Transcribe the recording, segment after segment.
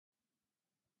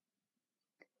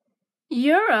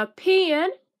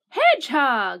European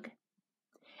hedgehog.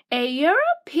 A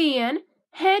European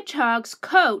hedgehog's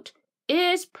coat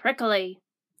is prickly,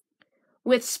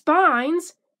 with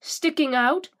spines sticking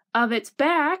out of its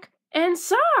back and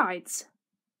sides.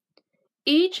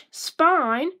 Each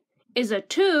spine is a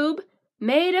tube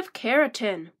made of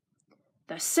keratin,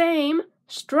 the same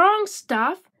strong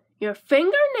stuff your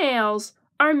fingernails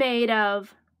are made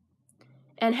of,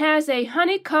 and has a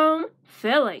honeycomb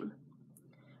filling.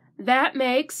 That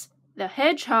makes the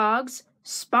hedgehog's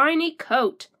spiny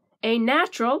coat a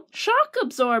natural shock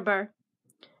absorber.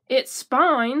 Its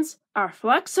spines are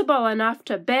flexible enough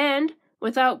to bend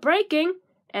without breaking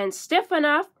and stiff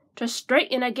enough to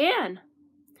straighten again.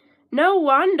 No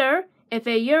wonder if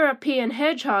a European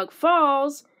hedgehog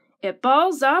falls, it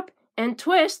balls up and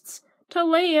twists to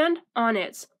land on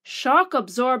its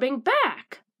shock-absorbing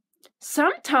back.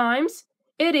 Sometimes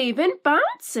it even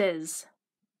bounces.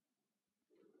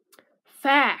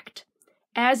 Fact: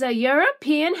 as a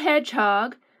European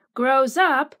hedgehog grows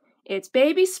up, its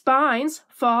baby spines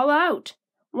fall out,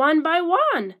 one by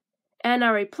one, and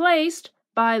are replaced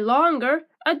by longer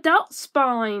adult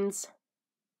spines.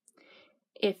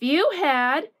 If you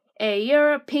had a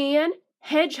European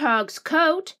hedgehog's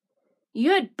coat,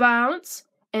 you'd bounce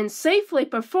and safely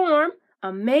perform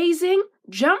amazing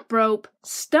jump rope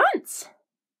stunts.